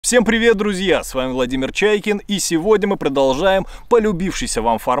Всем привет, друзья! С вами Владимир Чайкин, и сегодня мы продолжаем полюбившийся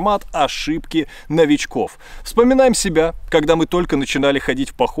вам формат «Ошибки новичков». Вспоминаем себя, когда мы только начинали ходить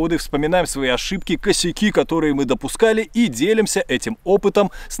в походы, вспоминаем свои ошибки, косяки, которые мы допускали, и делимся этим опытом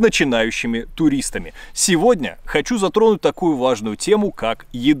с начинающими туристами. Сегодня хочу затронуть такую важную тему, как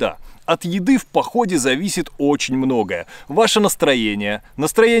еда. От еды в походе зависит очень многое. Ваше настроение,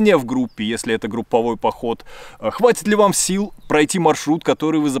 настроение в группе, если это групповой поход. Хватит ли вам сил пройти маршрут,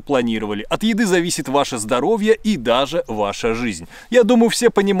 который вы запланировали. От еды зависит ваше здоровье и даже ваша жизнь. Я думаю,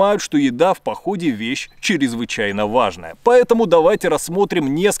 все понимают, что еда в походе вещь чрезвычайно важная. Поэтому давайте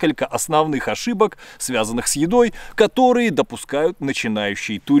рассмотрим несколько основных ошибок, связанных с едой, которые допускают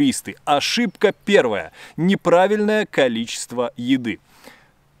начинающие туристы. Ошибка первая. Неправильное количество еды.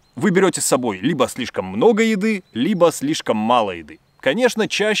 Вы берете с собой либо слишком много еды, либо слишком мало еды. Конечно,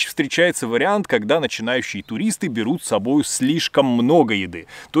 чаще встречается вариант, когда начинающие туристы берут с собой слишком много еды,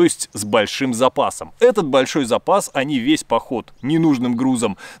 то есть с большим запасом. Этот большой запас они весь поход ненужным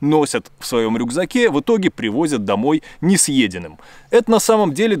грузом носят в своем рюкзаке, в итоге привозят домой несъеденным. Это на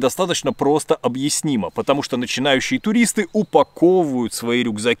самом деле достаточно просто объяснимо, потому что начинающие туристы упаковывают свои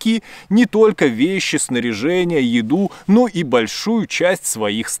рюкзаки не только вещи, снаряжение, еду, но и большую часть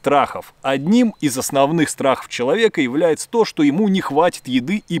своих страхов. Одним из основных страхов человека является то, что ему не хватит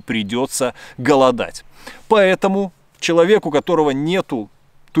еды и придется голодать. Поэтому человеку, у которого нету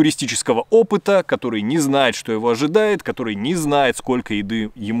туристического опыта, который не знает, что его ожидает, который не знает, сколько еды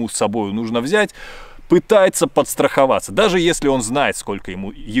ему с собой нужно взять, пытается подстраховаться. Даже если он знает, сколько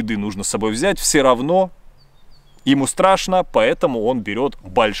ему еды нужно с собой взять, все равно ему страшно, поэтому он берет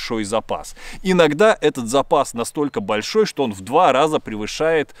большой запас. Иногда этот запас настолько большой, что он в 2 раза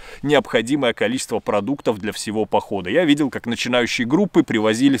превышает необходимое количество продуктов для всего похода. Я видел, как начинающие группы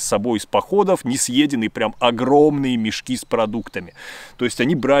привозили с собой из походов несъеденные прям огромные мешки с продуктами. То есть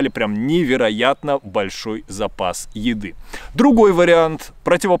они брали прям невероятно большой запас еды. Другой вариант,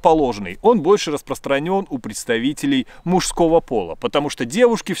 противоположный, он больше распространен у представителей мужского пола, потому что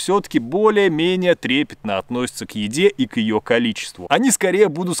девушки все-таки более-менее трепетно относятся к еде и к ее количеству. Они скорее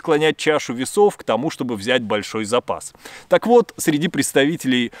будут склонять чашу весов к тому, чтобы взять большой запас. Так вот, среди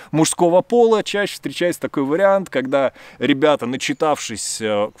представителей мужского пола чаще встречается такой вариант, когда ребята, начитавшись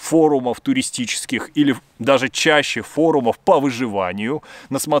форумов туристических или даже чаще форумов по выживанию,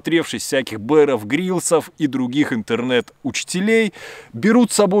 насмотревшись всяких бэров, грилсов и других интернет-учителей,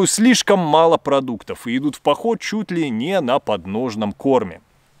 берут с собой слишком мало продуктов и идут в поход чуть ли не на подножном корме.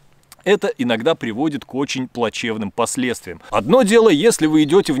 Это иногда приводит к очень плачевным последствиям. Одно дело, если вы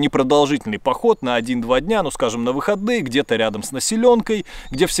идете в непродолжительный поход на 1-2 дня, ну скажем на выходные, где-то рядом с населенкой,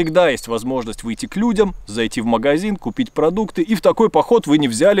 где всегда есть возможность выйти к людям, зайти в магазин, купить продукты, и в такой поход вы не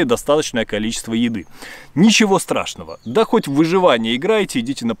взяли достаточное количество еды. Ничего страшного. Да хоть в выживание играете,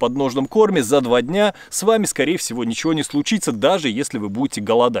 идите на подножном корме, за 2 дня с вами, скорее всего, ничего не случится, даже если вы будете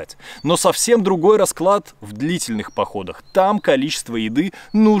голодать. Но совсем другой расклад в длительных походах. Там количество еды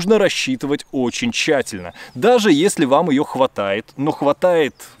нужно рассчитывать очень тщательно. Даже если вам ее хватает, но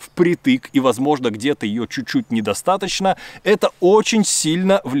хватает впритык и, возможно, где-то ее чуть-чуть недостаточно, это очень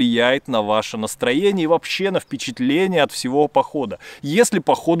сильно влияет на ваше настроение и вообще на впечатление от всего похода. Если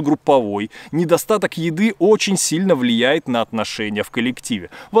поход групповой, недостаток еды очень сильно влияет на отношения в коллективе.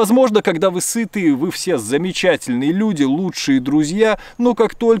 Возможно, когда вы сытые, вы все замечательные люди, лучшие друзья, но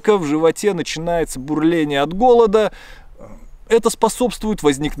как только в животе начинается бурление от голода, это способствует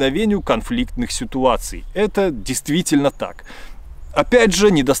возникновению конфликтных ситуаций. Это действительно так. Опять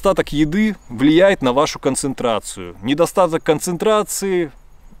же, недостаток еды влияет на вашу концентрацию. Недостаток концентрации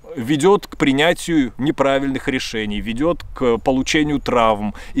ведет к принятию неправильных решений, ведет к получению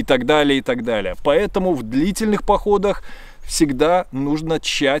травм и так далее, и так далее. Поэтому в длительных походах всегда нужно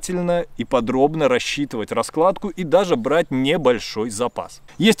тщательно и подробно рассчитывать раскладку и даже брать небольшой запас.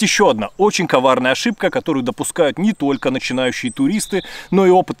 Есть еще одна очень коварная ошибка, которую допускают не только начинающие туристы, но и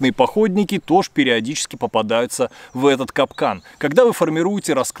опытные походники тоже периодически попадаются в этот капкан. Когда вы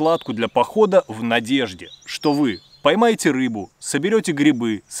формируете раскладку для похода в надежде, что вы поймаете рыбу, соберете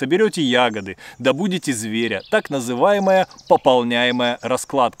грибы, соберете ягоды, добудете зверя. Так называемая пополняемая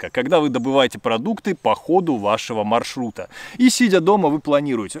раскладка, когда вы добываете продукты по ходу вашего маршрута. И сидя дома вы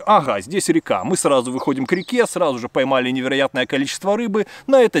планируете: ага, здесь река, мы сразу выходим к реке, сразу же поймали невероятное количество рыбы,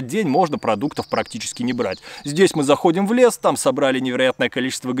 на этот день можно продуктов практически не брать. Здесь мы заходим в лес, там собрали невероятное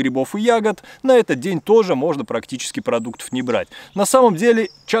количество грибов и ягод, на этот день тоже можно практически продуктов не брать. На самом деле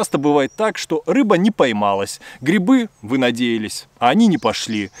часто бывает так, что рыба не поймалась, грибы вы надеялись, а они не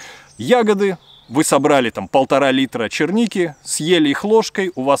пошли. Ягоды Вы собрали там 1,5 литра черники, съели их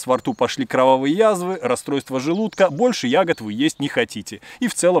ложкой, у вас во рту пошли кровавые язвы, расстройство желудка, больше ягод вы есть не хотите и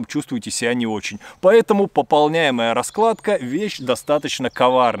в целом чувствуете себя не очень. Поэтому пополняемая раскладка вещь достаточно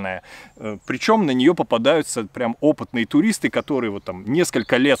коварная. Причем на нее попадаются прям опытные туристы, которые вот там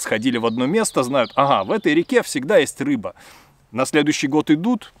несколько лет сходили в одно место, знают, ага, в этой реке всегда есть рыба. На следующий год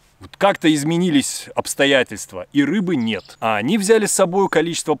идут, как-то изменились обстоятельства, и рыбы нет. А они взяли с собой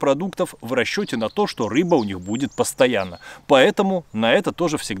количество продуктов в расчете на то, что рыба у них будет постоянно. Поэтому на это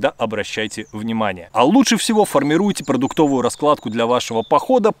тоже всегда обращайте внимание. А лучше всего формируйте продуктовую раскладку для вашего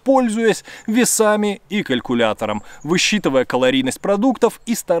похода, пользуясь весами и калькулятором, высчитывая калорийность продуктов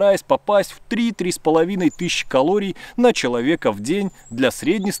и стараясь попасть в 3-3,5 тысячи калорий на человека в день для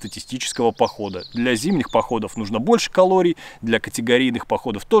среднестатистического похода. Для зимних походов нужно больше калорий, для категорийных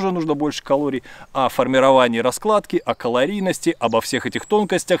походов тоже нужно больше калорий. О формировании раскладки, о калорийности, обо всех этих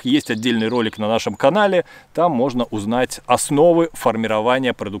тонкостях есть отдельный ролик на нашем канале. Там можно узнать основы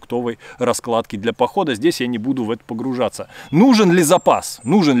формирования продуктовой раскладки для похода. Здесь я не буду в это погружаться. Нужен ли запас?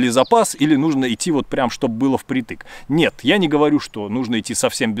 Нужен ли запас или нужно идти вот прям, чтобы было впритык? Нет, я не говорю, что нужно идти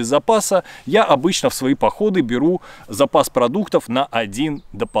совсем без запаса. Я обычно в свои походы беру запас продуктов на один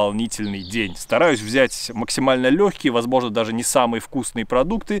дополнительный день. Стараюсь взять максимально легкие, возможно, даже не самые вкусные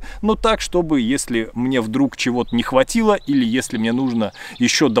продукты, но так, чтобы если мне вдруг чего-то не хватило или если мне нужно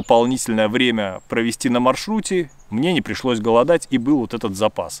еще дополнительное время провести на маршруте, мне не пришлось голодать и был вот этот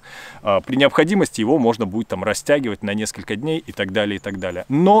запас. При необходимости его можно будет там растягивать на несколько дней и так далее, и так далее.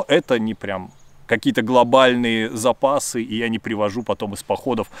 Но это не прям какие-то глобальные запасы, и я не привожу потом из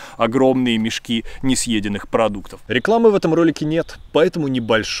походов огромные мешки несъеденных продуктов. Рекламы в этом ролике нет, поэтому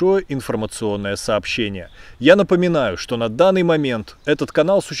небольшое информационное сообщение. Я напоминаю, что на данный момент этот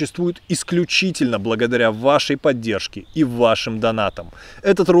канал существует исключительно благодаря вашей поддержке и вашим донатам.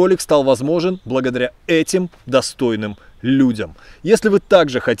 Этот ролик стал возможен благодаря этим достойным людям. Если вы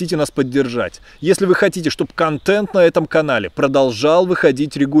также хотите нас поддержать, если вы хотите, чтобы контент на этом канале продолжал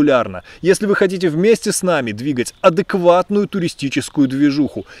выходить регулярно, если вы хотите вместе с нами двигать адекватную туристическую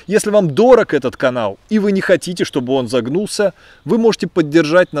движуху, если вам дорог этот канал и вы не хотите, чтобы он загнулся, вы можете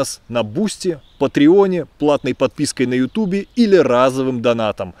поддержать нас на Бусти, Патреоне, платной подпиской на Ютубе или разовым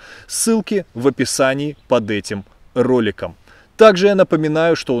донатом. Ссылки в описании под этим роликом. Также я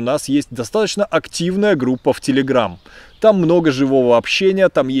напоминаю, что у нас есть достаточно активная группа в Telegram. Там много живого общения,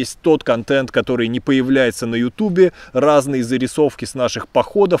 там есть тот контент, который не появляется на Ютубе, разные зарисовки с наших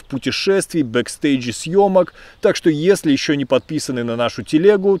походов, путешествий, бэкстейджи съемок. Так что, если еще не подписаны на нашу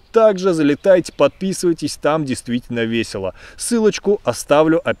телегу, также залетайте, подписывайтесь, там действительно весело. Ссылочку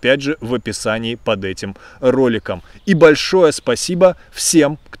оставлю опять же в описании под этим роликом. И большое спасибо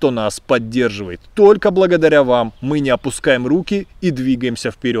всем, кто нас поддерживает. Только благодаря вам мы не опускаем руки и двигаемся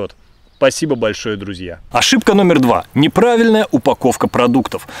вперед. Спасибо большое, друзья. Ошибка номер 2. Неправильная упаковка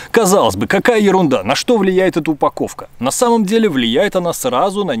продуктов. Казалось бы, какая ерунда. На что влияет эта упаковка? На самом деле влияет она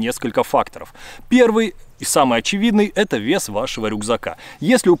сразу на несколько факторов. Первый и самый очевидный – это вес вашего рюкзака.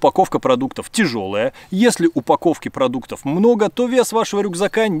 Если упаковка продуктов тяжелая, если упаковки продуктов много, то вес вашего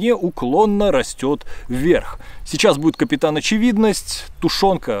рюкзака неуклонно растет вверх. Сейчас будет капитан очевидность.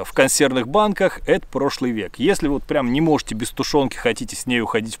 Тушенка в консервных банках – это прошлый век. Если вот прям не можете без тушенки, хотите с ней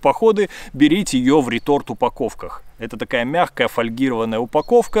уходить в походы, берите ее в реторт-упаковках. Это такая мягкая фольгированная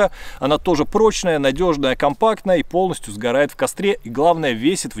упаковка. Она тоже прочная, надежная, компактная и полностью сгорает в костре. И главное,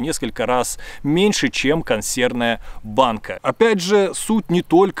 весит в несколько раз меньше, чем консервная банка. Опять же, суть не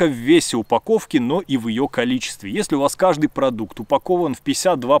только в весе упаковки, но и в ее количестве. Если у вас каждый продукт упакован в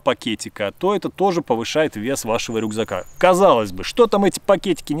 52 пакетика, то это тоже повышает вес вашего рюкзака. Казалось бы, что там эти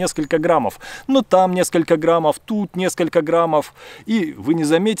пакетики, несколько граммов, но там несколько граммов, тут несколько граммов. И вы не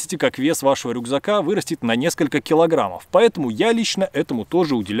заметите, как вес вашего рюкзака вырастет на несколько килограммов. Поэтому я лично этому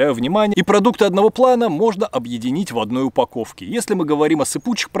тоже уделяю внимание. И продукты одного плана можно объединить в одной упаковке. Если мы говорим о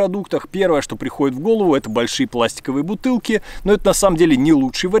сыпучих продуктах, первое, что приходит в голову, это большие пластиковые бутылки. Но это на самом деле не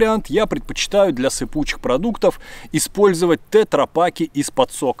лучший вариант. Я предпочитаю для сыпучих продуктов использовать тетрапаки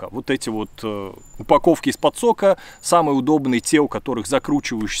из-под сока. Вот эти вот упаковки из-под сока, самые удобные, те, у которых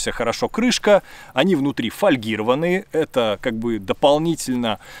закручивающаяся хорошо крышка. Они внутри фольгированные. Это как бы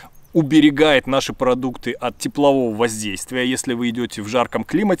дополнительно уберегает наши продукты от теплового воздействия. Если вы идете в жарком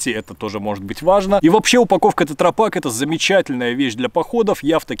климате, это тоже может быть важно. И вообще упаковка тетрапак — это замечательная вещь для походов.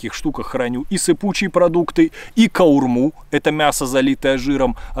 Я в таких штуках храню и сыпучие продукты, и каурму. Это мясо, залитое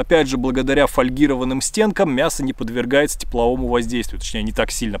жиром. Опять же, благодаря фольгированным стенкам мясо не подвергается тепловому воздействию. Точнее, не так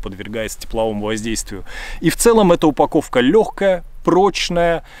сильно подвергается тепловому воздействию. И в целом эта упаковка легкая,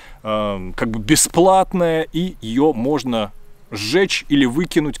 прочная, как бы бесплатная, и ее можно сжечь или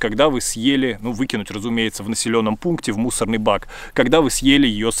выкинуть, когда вы съели, ну, выкинуть, разумеется, в населенном пункте, в мусорный бак, когда вы съели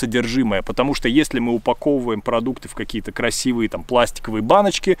ее содержимое. Потому что если мы упаковываем продукты в какие-то красивые там пластиковые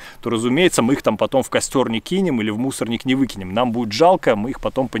баночки, то, разумеется, мы их там потом в костер не кинем или в мусорник не выкинем. Нам будет жалко, мы их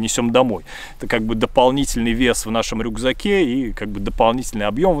потом понесем домой. Это как бы дополнительный вес в нашем рюкзаке и как бы дополнительный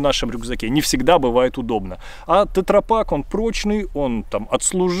объем в нашем рюкзаке. Не всегда бывает удобно. А тетрапак, он прочный, он там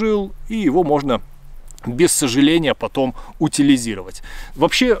отслужил, и его можно без сожаления потом утилизировать.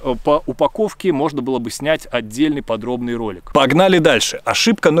 Вообще по упаковке можно было бы снять отдельный подробный ролик. Погнали дальше.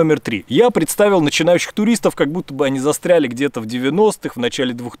 Ошибка номер 3. Я представил начинающих туристов, как будто бы они застряли где-то в 90-х, в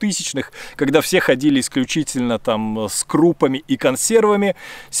начале 2000-х, когда все ходили исключительно там с крупами и консервами.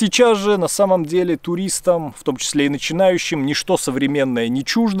 Сейчас же на самом деле туристам, в том числе и начинающим, ничто современное не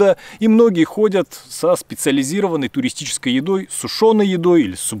чуждо, и многие ходят со специализированной туристической едой, сушеной едой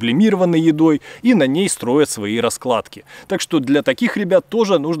или сублимированной едой, и на ней строят свои раскладки. Так что для таких ребят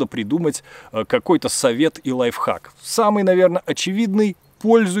тоже нужно придумать какой-то совет и лайфхак. Самый, наверное, очевидный: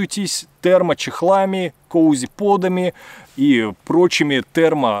 пользуйтесь термочехлами, коузи-подами и прочими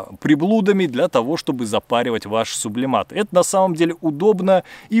термоприблудами для того, чтобы запаривать ваш сублимат. Это на самом деле удобно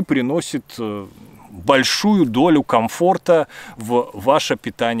и приносит большую долю комфорта в ваше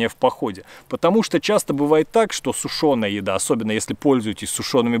питание в походе. Потому что часто бывает так, что сушеная еда, особенно если пользуетесь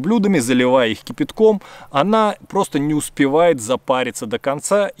сушеными блюдами, заливая их кипятком, она просто не успевает запариться до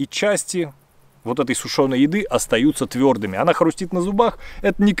конца, и части вот этой сушеной еды остаются твердыми. Она хрустит на зубах,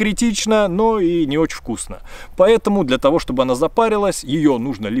 это не критично, но и не очень вкусно. Поэтому для того, чтобы она запарилась, ее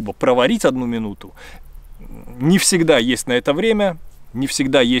нужно либо проварить 1 минуту, не всегда есть на это время, не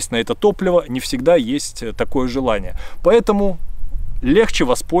всегда есть на это топливо, не всегда есть такое желание. Поэтому легче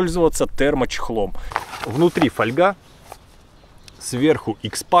воспользоваться термочехлом. Внутри фольга, сверху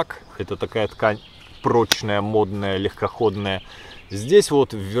X-пак, это такая ткань прочная, модная, легкоходная. Здесь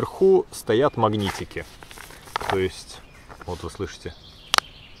вот вверху стоят магнитики. То есть, вот вы слышите,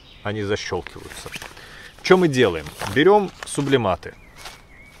 они защелкиваются. Что мы делаем? Берем сублиматы,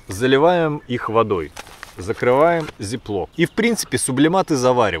 заливаем их водой, закрываем зиплок. И в принципе сублиматы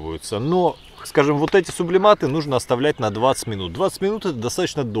завариваются, но, скажем, вот эти сублиматы нужно оставлять на 20 минут. 20 минут это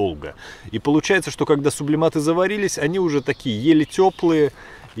достаточно долго. И получается, что когда сублиматы заварились, они уже такие еле теплые.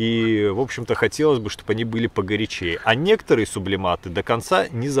 И, в общем-то, хотелось бы, чтобы они были погорячее. А некоторые сублиматы до конца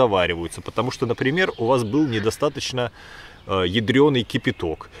не завариваются, потому что, например, у вас был недостаточно ядреный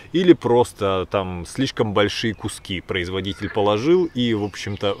кипяток, или просто там слишком большие куски производитель положил, и, в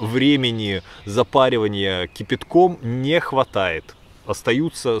общем-то, времени запаривания кипятком не хватает.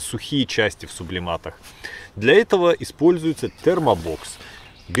 Остаются сухие части в сублиматах. Для этого используется термобокс.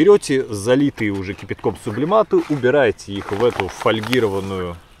 Берете залитые уже кипятком сублиматы, убираете их в эту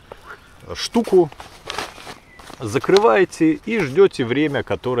фольгированную штуку, закрываете и ждете время,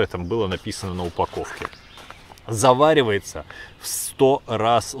 которое там было написано на упаковке. Заваривается в 100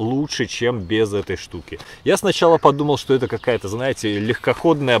 раз лучше, чем без этой штуки. Я сначала подумал, что это какая-то, знаете,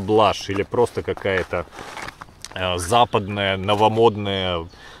 легкоходная блажь или просто какая-то западная, новомодная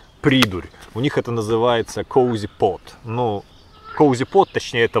придурь. У них это называется cozy pot. Ну, cozy pot,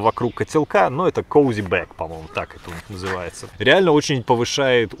 точнее, это вокруг котелка, но это cozy bag, по-моему, так это у них называется. Реально очень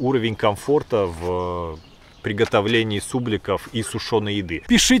повышает уровень комфорта в приготовлении субликов и сушеной еды.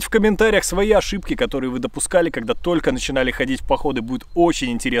 Пишите в комментариях свои ошибки, которые вы допускали, когда только начинали ходить в походы. Будет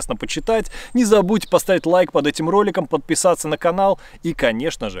очень интересно почитать. Не забудьте поставить лайк под этим роликом, подписаться на канал и,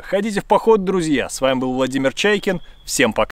 конечно же, ходите в поход, друзья. С вами был Владимир Чайкин. Всем пока!